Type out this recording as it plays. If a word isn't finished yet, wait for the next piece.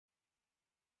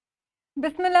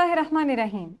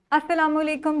Bismillahirrahmanirrahim.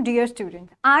 Assalamualaikum dear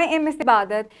students. I am Ms.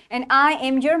 Ibadat and I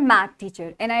am your math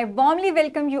teacher and I warmly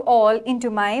welcome you all into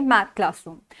my math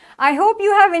classroom. I hope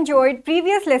you have enjoyed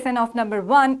previous lesson of number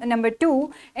 1, number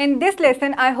 2 and this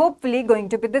lesson I hopefully going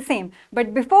to be the same.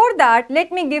 But before that,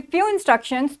 let me give few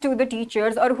instructions to the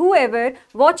teachers or whoever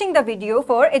watching the video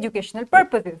for educational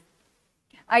purposes.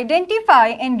 Identify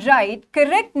and write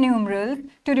correct numerals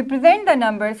to represent the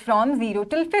numbers from 0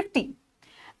 till 50.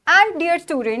 And dear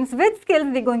students, which skills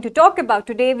we're going to talk about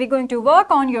today? We're going to work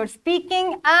on your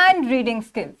speaking and reading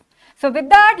skills. So with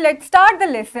that, let's start the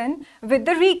lesson with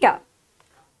the recap.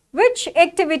 Which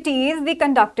activities we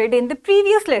conducted in the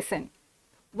previous lesson?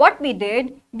 What we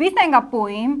did, we sang a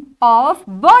poem of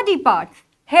body parts,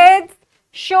 heads,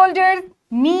 shoulders,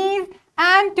 knees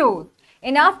and toes.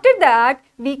 And after that,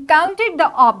 we counted the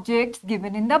objects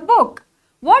given in the book.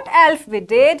 What else we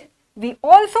did? We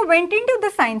also went into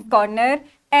the science corner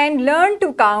and learned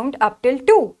to count up till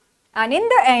 2. And in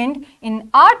the end, in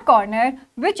art corner,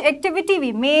 which activity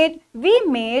we made? We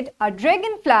made a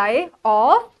dragonfly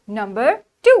of number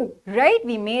 2, right?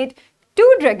 We made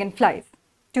 2 dragonflies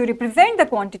to represent the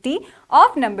quantity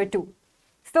of number 2.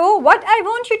 So what I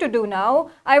want you to do now,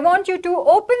 I want you to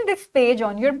open this page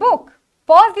on your book.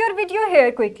 Pause your video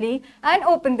here quickly and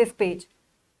open this page.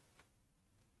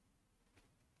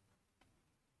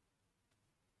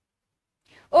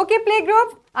 Okay,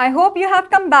 playgroup, I hope you have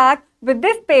come back with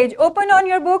this page open on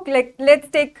your book. Let's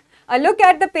take a look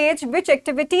at the page. Which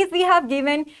activities we have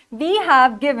given? We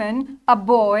have given a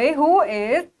boy who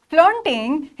is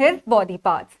flaunting his body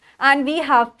parts. And we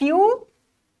have few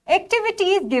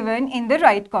activities given in the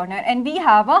right corner. And we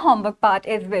have a homework part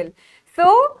as well.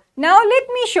 So, now let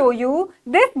me show you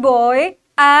this boy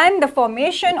and the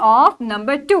formation of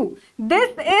number 2. This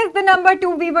is the number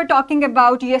 2 we were talking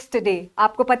about yesterday.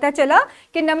 आपको पता चला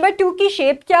कि number 2 की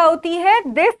shape क्या होती है?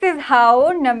 This is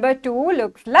how number 2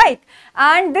 looks like.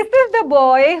 And this is the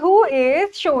boy who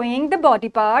is showing the body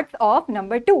parts of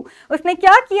number 2. उसने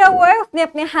क्या किया हुआ है? उसने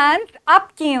अपने hands up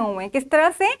किए हुए हैं. किस तरह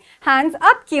से? Hands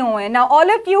up किए हुए हैं. Now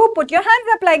all of you put your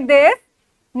hands up like this.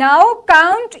 Now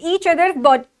count each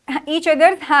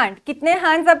other's hand. कितने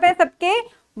hands up हैं सबके?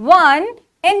 1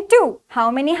 and 2. How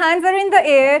many hands are in the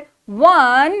air?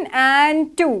 1 and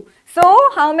 2. So,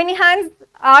 how many hands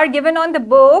are given on the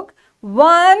book?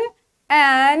 1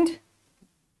 and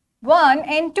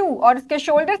 2. और उसके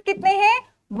shoulders कितने हैं?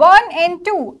 1 and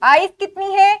 2. Eyes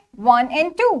कितनी है? 1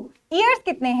 and 2. Ears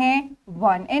कितने हैं?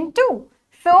 1 and 2.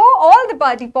 So, all the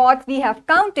body parts we have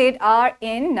counted are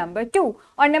in number 2.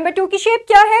 और number 2 की shape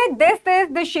क्या है? This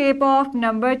is the shape of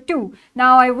number 2.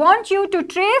 Now, I want you to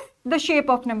trace the shape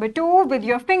of number 2 with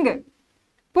your finger.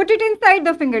 Put it inside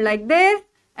the finger like this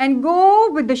and go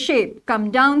with the shape. Come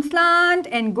down slant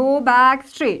and go back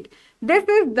straight. This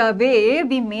is the way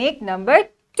we make number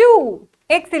 2.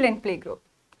 Excellent playgroup.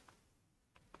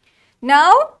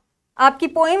 Now,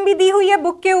 आपकी poem भी दी हुई है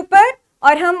book के ऊपर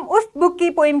और हम उस book की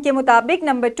पोइम के मुताबिक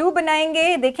नंबर 2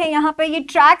 बनाएंगे. देखें यहाँ पे ये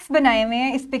ट्रैक्स बनाए हुए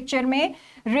हैं. इस पिक्चर में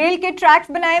रेल के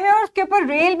ट्रैक्स बनाए हुए हैं और उसके ऊपर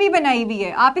रेल भी बनाई हुई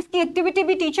है. आप इसकी एक्टिविटी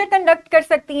भी टीचर कंडक्ट कर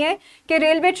सकती हैं कि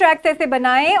रेलवे ट्रैक्स ऐसे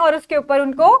बनाएं और उसके ऊपर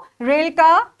उनको रेल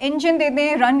का इंजन दे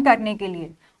दें रन करने के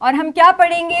लिए. और हम क्या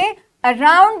पढ़ेंगे?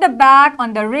 Around the back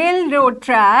on the rail road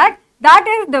track, that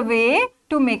is the way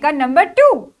to make a number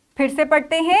 2. फिर से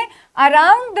पढ़ते हैं.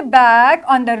 Around the back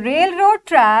on the rail road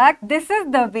track, this is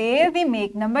the way we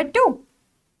make number 2.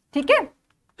 ठीक है.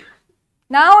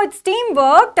 Now it's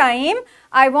teamwork time.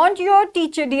 I want your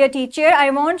teacher, dear teacher, I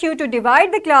want you to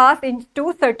divide the class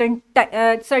into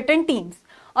certain teams.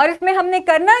 और इसमें हमने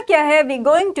करना क्या है? We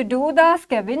going to do the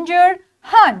scavenger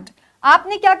hunt.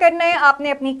 आपने क्या करना है? आपने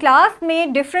अपनी क्लास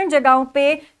में डिफरेंट जगहों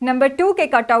पे नंबर 2 के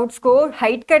कटआउट्स को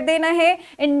हाइड कर देना है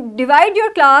and divide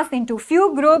your class into few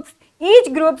groups. Each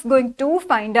groups going to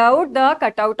find out the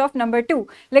cutout of number 2.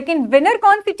 लेकिन विनर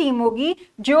कौन सी टीम होगी?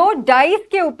 जो डाइस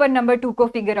के ऊपर नंबर 2 को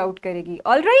फिगर आउट करेगी.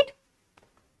 All right?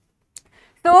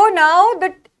 So now the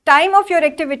time of your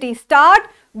activity start.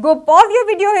 Go pause your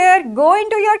video here, go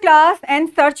into your class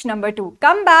and search number 2.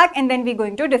 Come back and then we're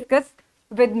going to discuss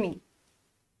with me.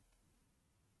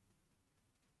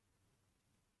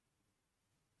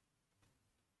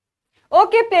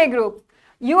 Okay, playgroup.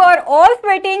 You are all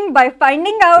sweating by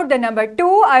finding out the number 2.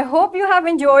 I hope you have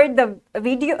enjoyed the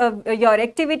video of your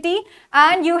activity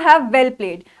and you have well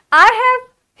played. I have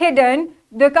hidden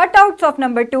the cutouts of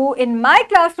number 2 in my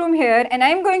classroom here and I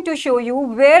am going to show you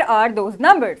where are those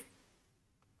numbers.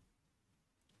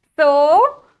 So,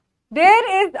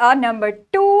 there is a number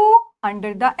 2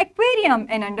 under the aquarium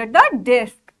and under the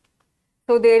desk.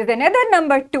 So, there is another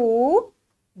number 2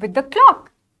 with the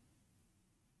clock.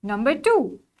 Number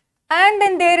 2. And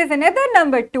then there is another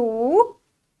number 2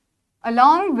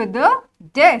 along with the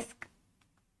desk.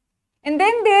 And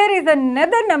then there is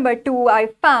another number 2 I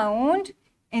found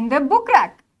in the book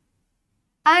rack.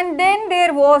 And then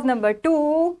there was number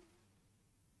 2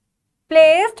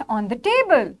 placed on the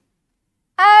table.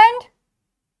 And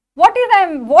what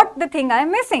the thing I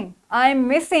am missing? I am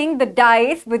missing the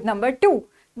dice with number 2.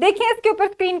 देखिए इसके ऊपर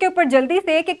screen के ऊपर जल्दी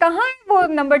से कि कहाँ है वो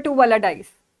नंबर 2 वाला डाइस.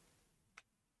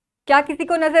 क्या किसी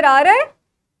को नजर आ रहा है?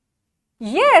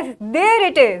 Yes, there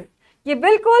it is. ये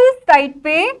बिल्कुल साइड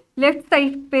पे लेफ्ट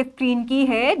साइड पे स्क्रीन की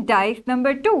है dice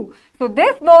number 2. So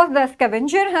this was the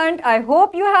scavenger hunt. I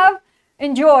hope you have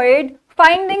enjoyed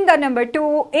finding the number 2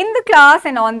 in the class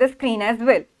and on the screen as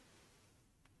well.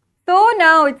 So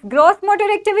now it's gross motor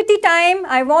activity time.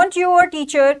 I want your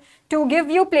teacher to give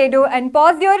you Play-Doh and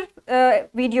pause your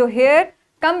video here.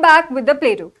 Come back with the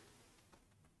Play-Doh.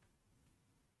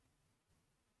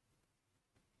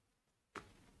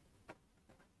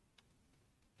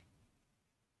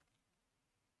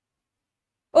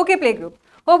 Okay, Playgroup.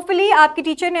 Hopefully आपकी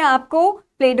teacher ने आपको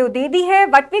Play-Doh दे दी है.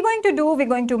 What we're going to do? We're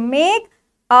going to make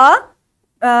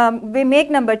we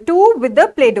make number 2 with the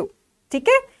Play-Doh. ठीक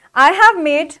है? I have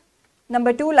made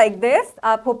number 2 like this.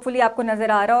 आप hopefully आपको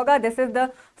नजर आ रहा होगा. This is the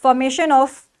formation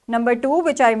of number 2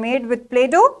 which I made with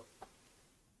Play-Doh.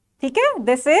 ठीक है?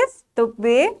 This is the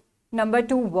way number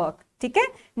 2 work. ठीक है?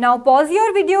 Now pause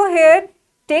your video here.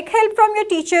 Take help from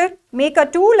your teacher. Make a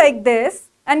 2 like this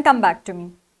and come back to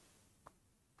me.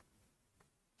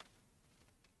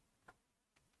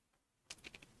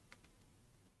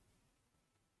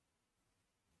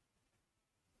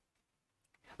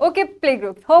 Okay,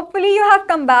 Playgroup. Hopefully you have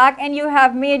come back and you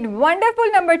have made wonderful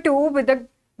number 2 with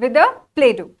the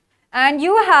Play-Doh. And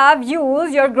you have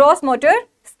used your gross motor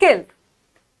skills.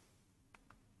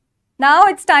 Now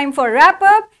it's time for wrap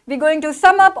up. We're going to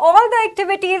sum up all the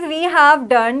activities we have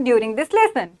done during this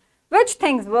lesson. Which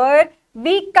things were?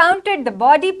 We counted the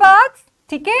body parts,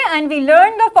 okay, and we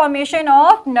learned the formation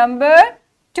of number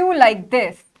 2 like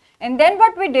this. And then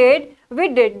what we did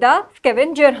the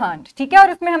scavenger hunt. ठीक है,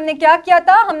 और उसमें हमने क्या किया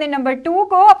था? हमने number 2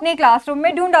 को अपने क्लासरूम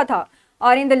में ढूंढा था.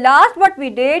 और in the last what we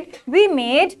did, we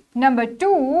made number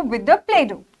 2 with the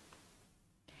Play-Doh.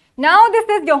 Now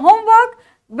this is your homework,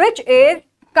 which is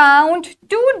count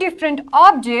 2 different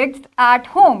objects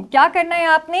at home. क्या करना है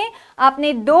आपने?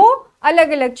 आपने 2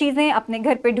 अलग अलग चीजें अपने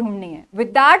घर पे ढूंढनी है.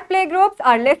 With that, Playgroups,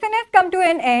 our lesson has come to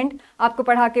an end. आपको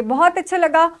पढ़ा के बहुत अच्छा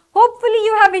लगा. Hopefully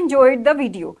you have enjoyed the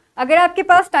video. अगर आपके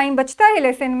पास टाइम बचता है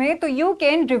लेसन में तो you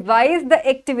can revise the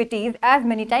activities as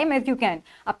many time as you can.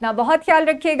 अपना बहुत ख्याल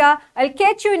रखिएगा. I'll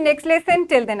catch you in next lesson.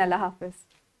 Till then, Allah Hafiz.